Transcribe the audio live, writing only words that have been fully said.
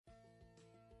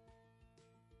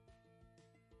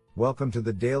Welcome to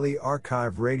the Daily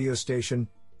Archive radio station,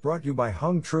 brought to you by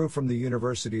Hung Tru from the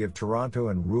University of Toronto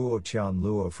and Ruo Tian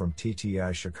Luo from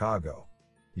TTI Chicago.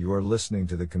 You are listening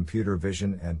to the Computer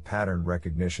Vision and Pattern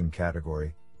Recognition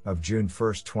category of June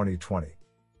 1, 2020.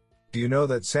 Do you know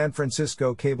that San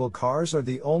Francisco cable cars are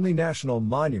the only national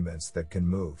monuments that can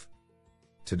move?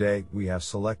 Today, we have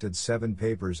selected 7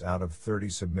 papers out of 30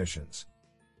 submissions.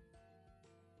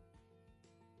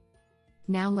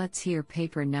 Now let's hear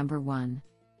paper number 1.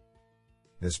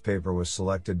 This paper was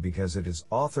selected because it is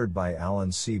authored by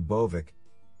Alan C. Bovic,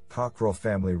 Cockrell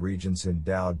Family Regents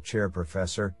Endowed Chair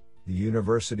Professor, the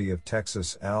University of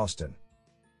Texas at Austin.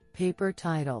 Paper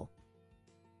title: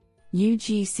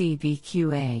 UGC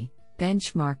VQA,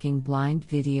 Benchmarking Blind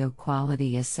Video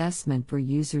Quality Assessment for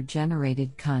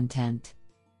User-Generated Content.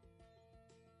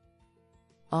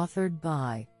 Authored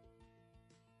by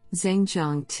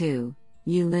Zhengzhong Tu,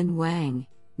 Yulin Wang,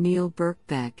 Neil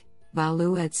Birkbeck,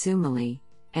 Balu Etsumali,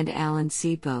 and Alan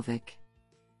C. Bovic.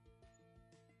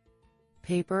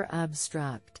 Paper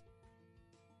abstract: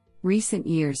 Recent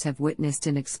years have witnessed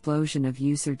an explosion of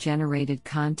user-generated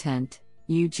content,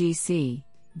 UGC,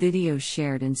 videos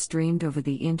shared and streamed over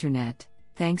the Internet,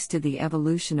 thanks to the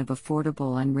evolution of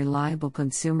affordable and reliable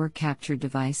consumer capture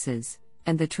devices,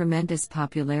 and the tremendous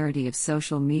popularity of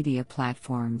social media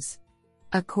platforms.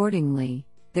 Accordingly,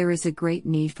 there is a great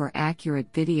need for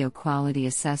accurate video quality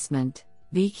assessment,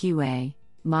 VQA,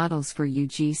 models for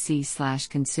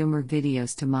UGC/consumer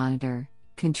videos to monitor,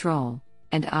 control,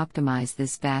 and optimize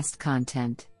this vast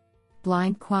content.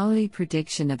 Blind quality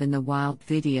prediction of in-the-wild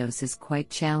videos is quite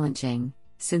challenging,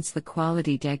 since the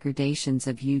quality degradations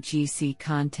of UGC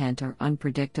content are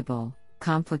unpredictable,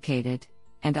 complicated,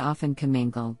 and often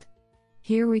commingled.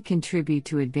 Here we contribute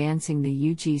to advancing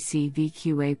the UGC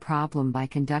VQA problem by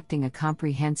conducting a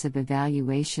comprehensive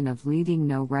evaluation of leading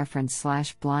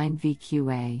no-reference/blind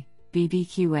VQA,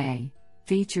 BVQA,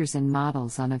 features and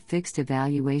models on a fixed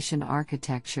evaluation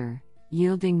architecture,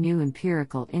 yielding new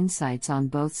empirical insights on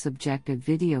both subjective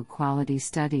video quality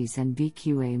studies and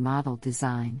VQA model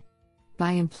design.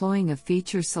 By employing a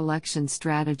feature selection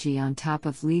strategy on top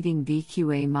of leading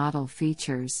VQA model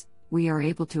features, we are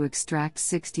able to extract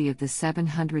 60 of the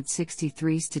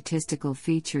 763 statistical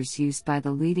features used by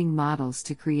the leading models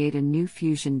to create a new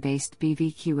fusion-based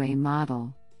BVQA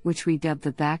model, which we dub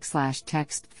the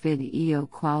 /TextVid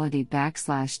quality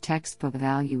 /text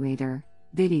evaluator,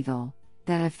 VidEval,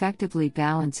 that effectively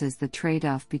balances the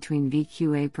trade-off between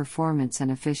VQA performance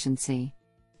and efficiency.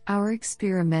 Our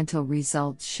experimental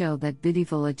results show that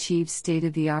VidEval achieves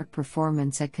state-of-the-art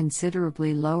performance at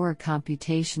considerably lower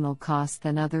computational cost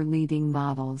than other leading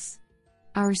models.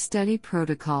 Our study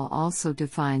protocol also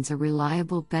defines a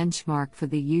reliable benchmark for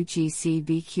the UGC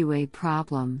VQA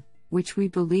problem, which we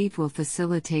believe will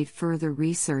facilitate further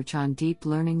research on deep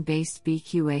learning-based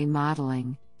VQA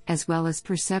modeling, as well as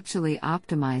perceptually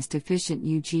optimized efficient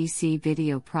UGC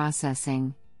video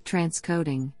processing,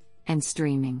 transcoding, and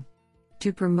streaming.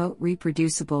 To promote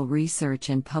reproducible research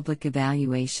and public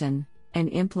evaluation, an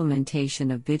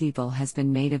implementation of VidEval has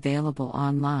been made available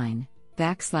online,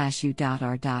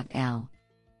 /u.r.l.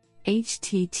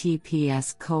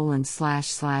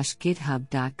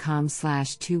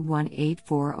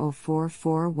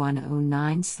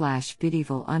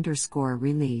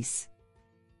 https://github.com/21840441009/VidEval_release.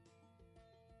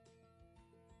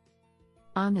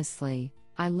 Honestly,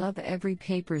 I love every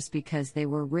papers because they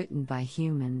were written by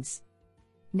humans.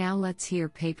 Now let's hear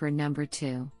paper number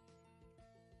 2.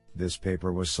 This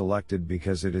paper was selected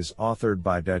because it is authored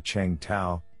by Da-Cheng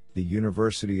Tao, the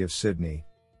University of Sydney.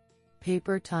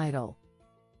 Paper title: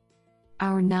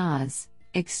 Our NAS,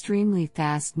 Extremely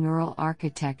Fast Neural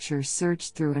Architecture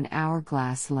Search Through an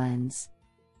Hourglass Lens.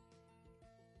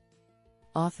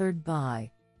 Authored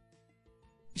by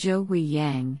Zhouhui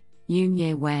Yang,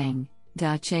 Yunye Wang,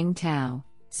 Da-Cheng Tao,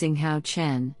 Xinghao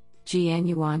Chen,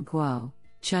 Jianyuan Guo,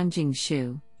 Chunjing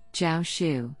Xu, Zhao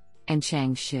Xu, and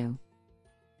Chang Xu.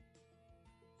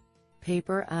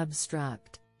 Paper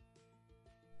abstract: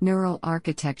 Neural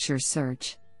Architecture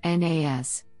Search,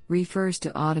 NAS, refers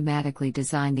to automatically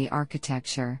design the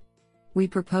architecture. We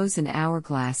propose an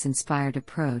hourglass-inspired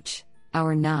approach,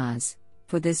 our NAS,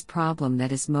 for this problem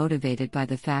that is motivated by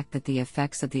the fact that the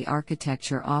effects of the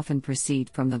architecture often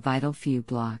proceed from the vital few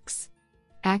blocks.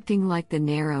 Acting like the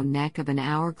narrow neck of an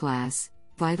hourglass,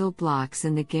 vital blocks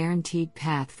in the guaranteed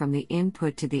path from the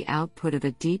input to the output of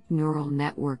a deep neural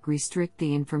network restrict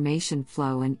the information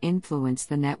flow and influence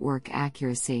the network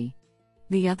accuracy.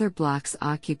 The other blocks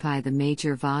occupy the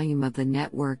major volume of the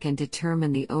network and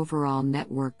determine the overall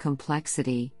network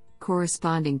complexity,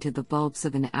 corresponding to the bulbs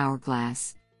of an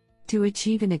hourglass. To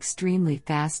achieve an extremely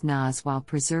fast NAS while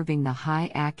preserving the high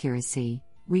accuracy,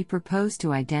 we propose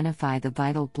to identify the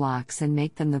vital blocks and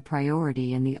make them the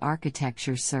priority in the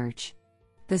architecture search.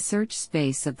 The search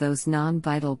space of those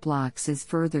non-vital blocks is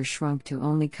further shrunk to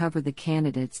only cover the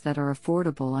candidates that are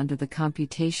affordable under the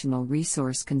computational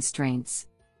resource constraints.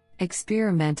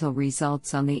 Experimental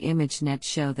results on the ImageNet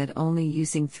show that only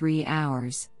using 3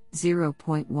 hours,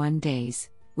 0.1 days,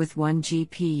 with 1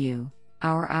 GPU,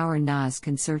 our NAS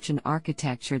can search an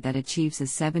architecture that achieves a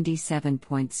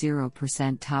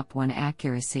 77.0% top 1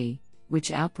 accuracy,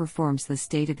 which outperforms the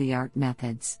state-of-the-art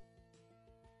methods.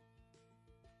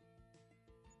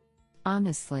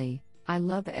 Honestly, I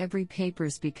love every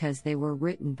papers because they were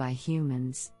written by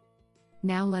humans.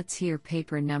 Now let's hear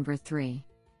paper number 3.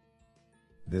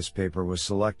 This paper was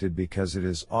selected because it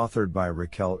is authored by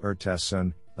Raquel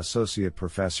Urtasun, Associate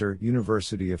Professor,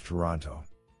 University of Toronto.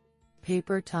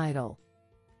 Paper title: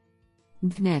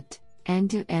 VNet,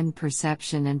 End-to-End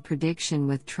Perception and Prediction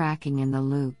with Tracking in the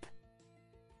Loop.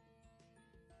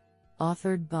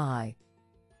 Authored by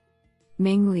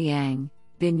Ming Liang,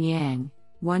 Bin Yang,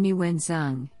 Wanyuan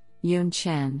Zheng, Yun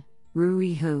Chen,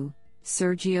 Rui Hu,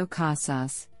 Sergio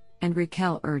Casas, and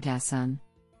Raquel Urtasun.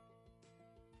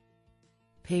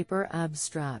 Paper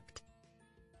abstract: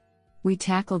 We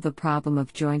tackle the problem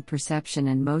of joint perception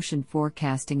and motion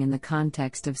forecasting in the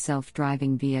context of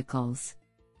self-driving vehicles.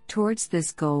 Towards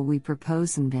this goal, we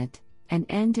propose MVIT, an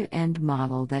end-to-end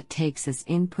model that takes as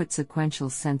input sequential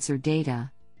sensor data,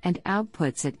 and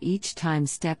outputs at each time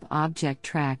step object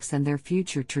tracks and their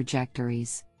future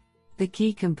trajectories. The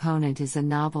key component is a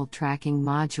novel tracking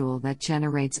module that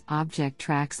generates object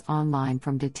tracks online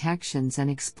from detections and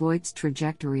exploits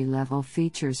trajectory-level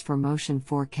features for motion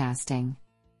forecasting.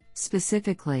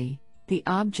 Specifically, the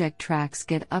object tracks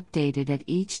get updated at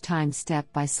each time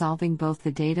step by solving both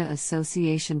the data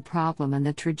association problem and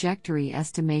the trajectory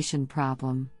estimation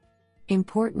problem.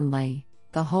 Importantly,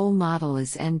 the whole model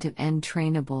is end-to-end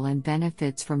trainable and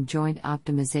benefits from joint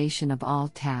optimization of all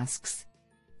tasks.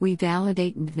 We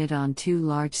validate MVIT on 2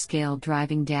 large-scale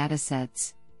driving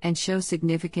datasets, and show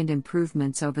significant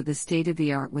improvements over the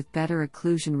state-of-the-art with better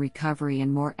occlusion recovery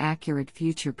and more accurate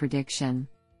future prediction.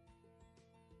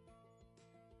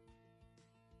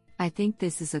 I think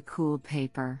this is a cool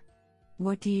paper.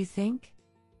 What do you think?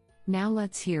 Now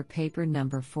let's hear paper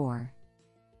number 4.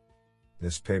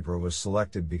 This paper was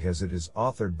selected because it is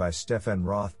authored by Stefan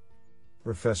Roth,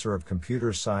 Professor of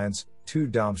Computer Science, TU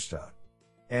Darmstadt,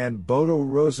 and Bodo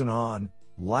Rosenhahn,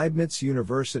 Leibniz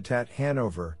Universität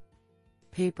Hannover.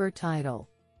 Paper title: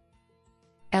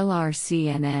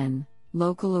 LRCNN,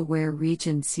 Local Aware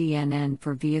Region CNN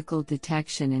for Vehicle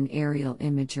Detection in Aerial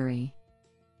Imagery.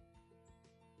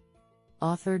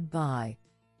 Authored by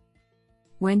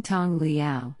Wentong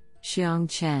Liao, Xiong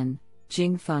Chen,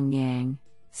 Jingfeng Yang,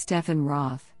 Stefan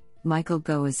Roth, Michael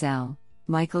Goazel,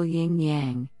 Michael Ying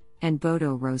Yang, and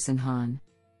Bodo Rosenhahn.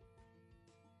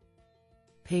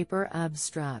 Paper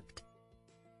abstract: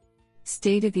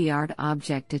 State-of-the-art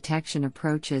object detection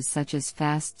approaches such as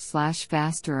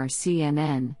FAST/FASTER or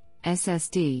CNN,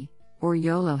 SSD, or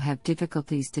YOLO have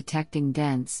difficulties detecting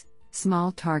dense,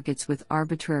 small targets with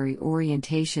arbitrary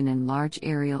orientation in large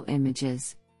aerial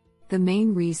images. The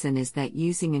main reason is that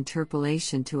using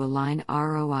interpolation to align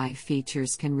ROI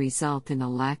features can result in a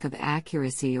lack of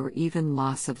accuracy or even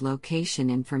loss of location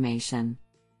information.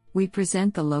 We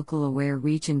present the Local Aware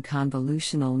Region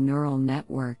Convolutional Neural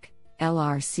Network,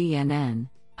 LRCNN,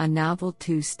 a novel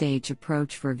 2-stage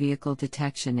approach for vehicle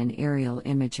detection in aerial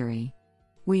imagery.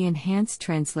 We enhance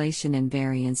translation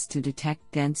invariance to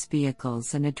detect dense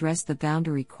vehicles and address the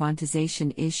boundary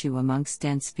quantization issue amongst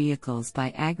dense vehicles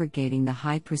by aggregating the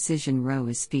high-precision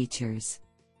ROAS features.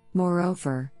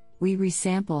 Moreover, we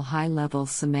resample high-level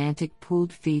semantic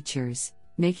pooled features,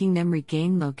 making them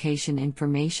regain location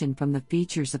information from the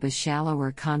features of a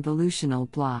shallower convolutional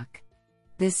block.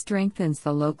 This strengthens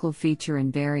the local feature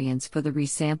invariance for the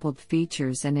resampled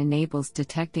features and enables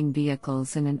detecting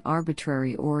vehicles in an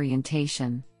arbitrary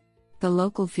orientation. The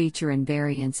local feature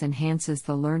invariance enhances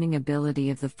the learning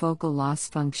ability of the focal loss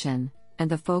function,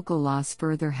 and the focal loss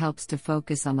further helps to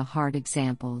focus on the hard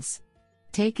examples.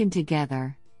 Taken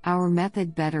together, our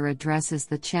method better addresses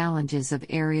the challenges of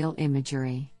aerial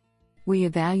imagery. We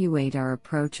evaluate our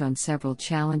approach on several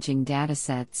challenging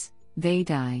datasets,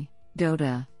 VADI,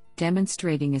 DOTA,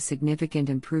 demonstrating a significant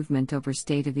improvement over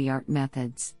state-of-the-art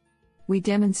methods. We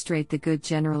demonstrate the good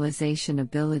generalization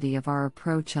ability of our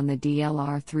approach on the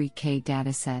DLR3K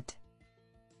dataset.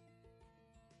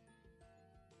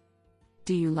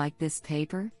 Do you like this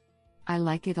paper? I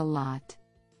like it a lot.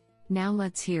 Now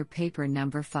let's hear paper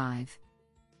number 5.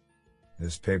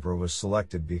 This paper was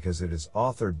selected because it is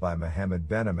authored by Mohammed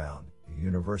Benamoun,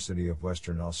 University of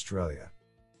Western Australia.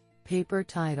 Paper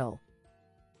title: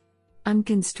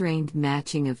 Unconstrained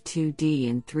Matching of 2D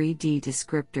and 3D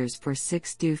Descriptors for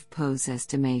 6DOF Pose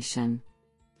Estimation.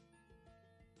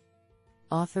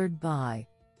 Authored by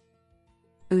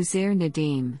Uzair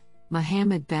Nadim,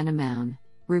 Mohammed Benamoun,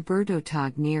 Roberto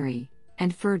Tognieri,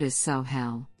 and Ferdas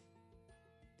Sohel.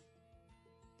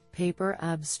 Paper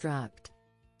abstract: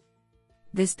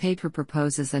 This paper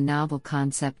proposes a novel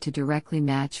concept to directly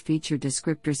match feature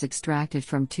descriptors extracted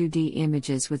from 2D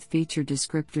images with feature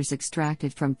descriptors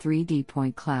extracted from 3D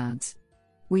point clouds.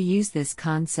 We use this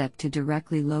concept to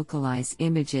directly localize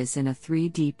images in a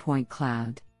 3D point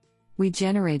cloud. We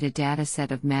generate a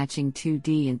dataset of matching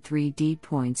 2D and 3D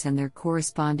points and their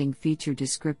corresponding feature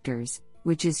descriptors,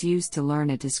 which is used to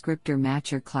learn a descriptor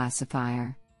matcher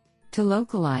classifier. To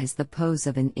localize the pose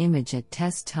of an image at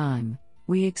test time,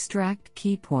 we extract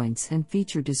key points and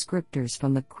feature descriptors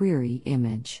from the query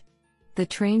image. The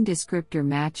trained descriptor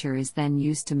matcher is then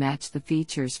used to match the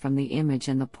features from the image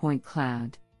and the point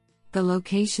cloud. The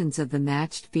locations of the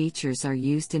matched features are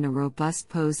used in a robust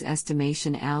pose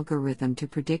estimation algorithm to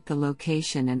predict the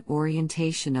location and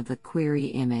orientation of the query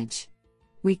image.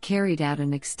 We carried out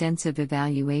an extensive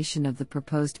evaluation of the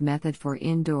proposed method for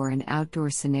indoor and outdoor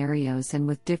scenarios and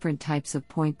with different types of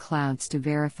point clouds to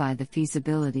verify the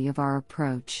feasibility of our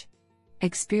approach.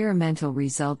 Experimental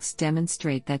results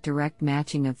demonstrate that direct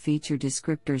matching of feature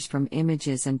descriptors from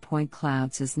images and point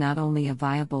clouds is not only a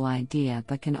viable idea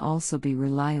but can also be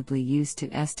reliably used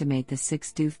to estimate the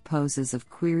 6DOF poses of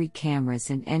query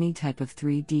cameras in any type of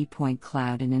 3D point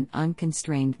cloud in an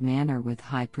unconstrained manner with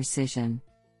high precision.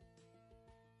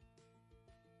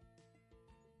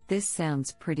 This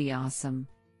sounds pretty awesome.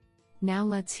 Now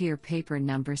let's hear paper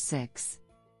number 6.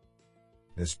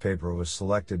 This paper was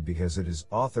selected because it is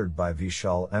authored by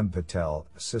Vishal M. Patel,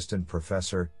 Assistant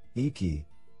Professor, EKI,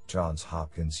 Johns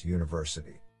Hopkins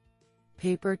University.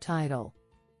 Paper title: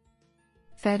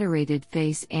 Federated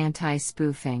Face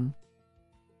Anti-Spoofing.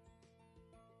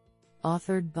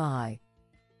 Authored by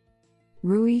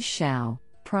Rui Xiao,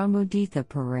 Pramuditha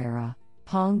Pereira,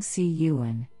 Pong C.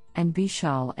 Yuan, and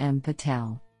Vishal M.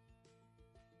 Patel.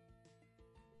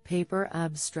 Paper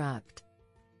abstract: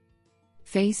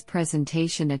 Face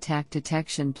presentation attack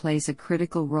detection plays a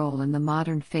critical role in the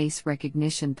modern face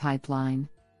recognition pipeline.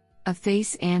 A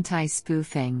face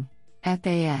anti-spoofing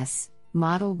 (FAS)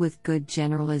 model with good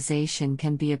generalization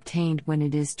can be obtained when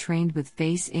it is trained with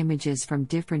face images from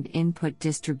different input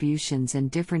distributions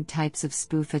and different types of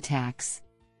spoof attacks.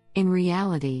 In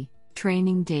reality,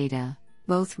 training data,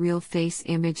 both real face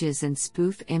images and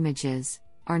spoof images,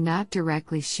 are not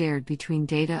directly shared between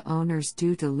data owners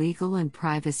due to legal and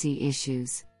privacy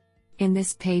issues. In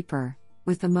this paper,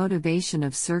 with the motivation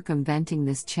of circumventing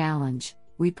this challenge,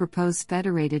 we propose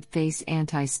Federated Face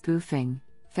Anti-Spoofing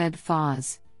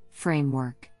 (FedFAS)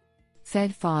 framework.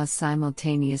 FedFAS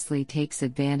simultaneously takes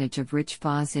advantage of rich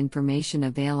FAS information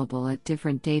available at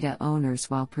different data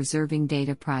owners while preserving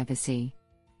data privacy.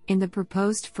 In the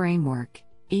proposed framework,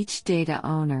 each data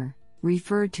owner,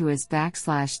 referred to as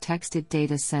 \texted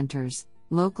data centers,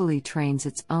 locally trains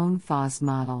its own FAS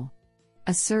model.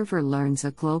 A server learns a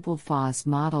global FAS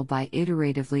model by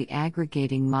iteratively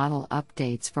aggregating model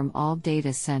updates from all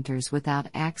data centers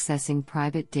without accessing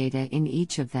private data in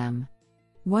each of them.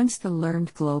 Once the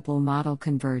learned global model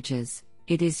converges,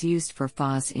 it is used for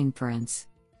FAS inference.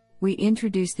 We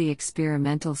introduce the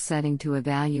experimental setting to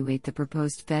evaluate the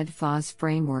proposed FedFAS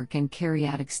framework and carry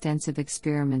out extensive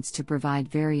experiments to provide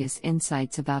various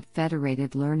insights about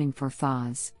federated learning for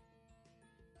FAS.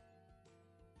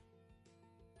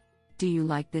 Do you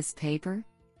like this paper?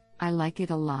 I like it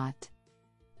a lot.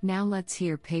 Now let's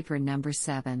hear paper number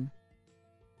 7.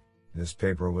 This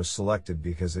paper was selected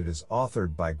because it is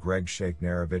authored by Greg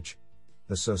Shaiknarovich,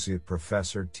 Associate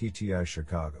Professor, TTI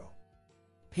Chicago.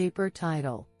 Paper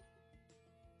title: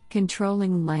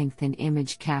 Controlling Length in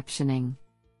Image Captioning.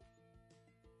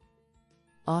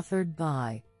 Authored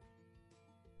by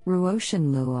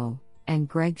Ruoshan Luo and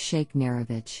Greg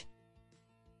Shaiknarovich.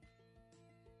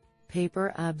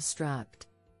 Paper abstract: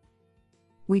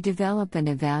 We develop and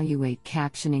evaluate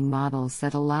captioning models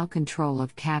that allow control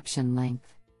of caption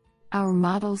length. Our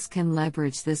models can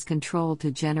leverage this control to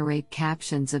generate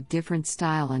captions of different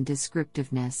style and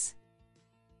descriptiveness.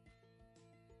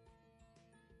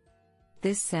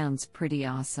 This sounds pretty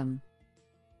awesome.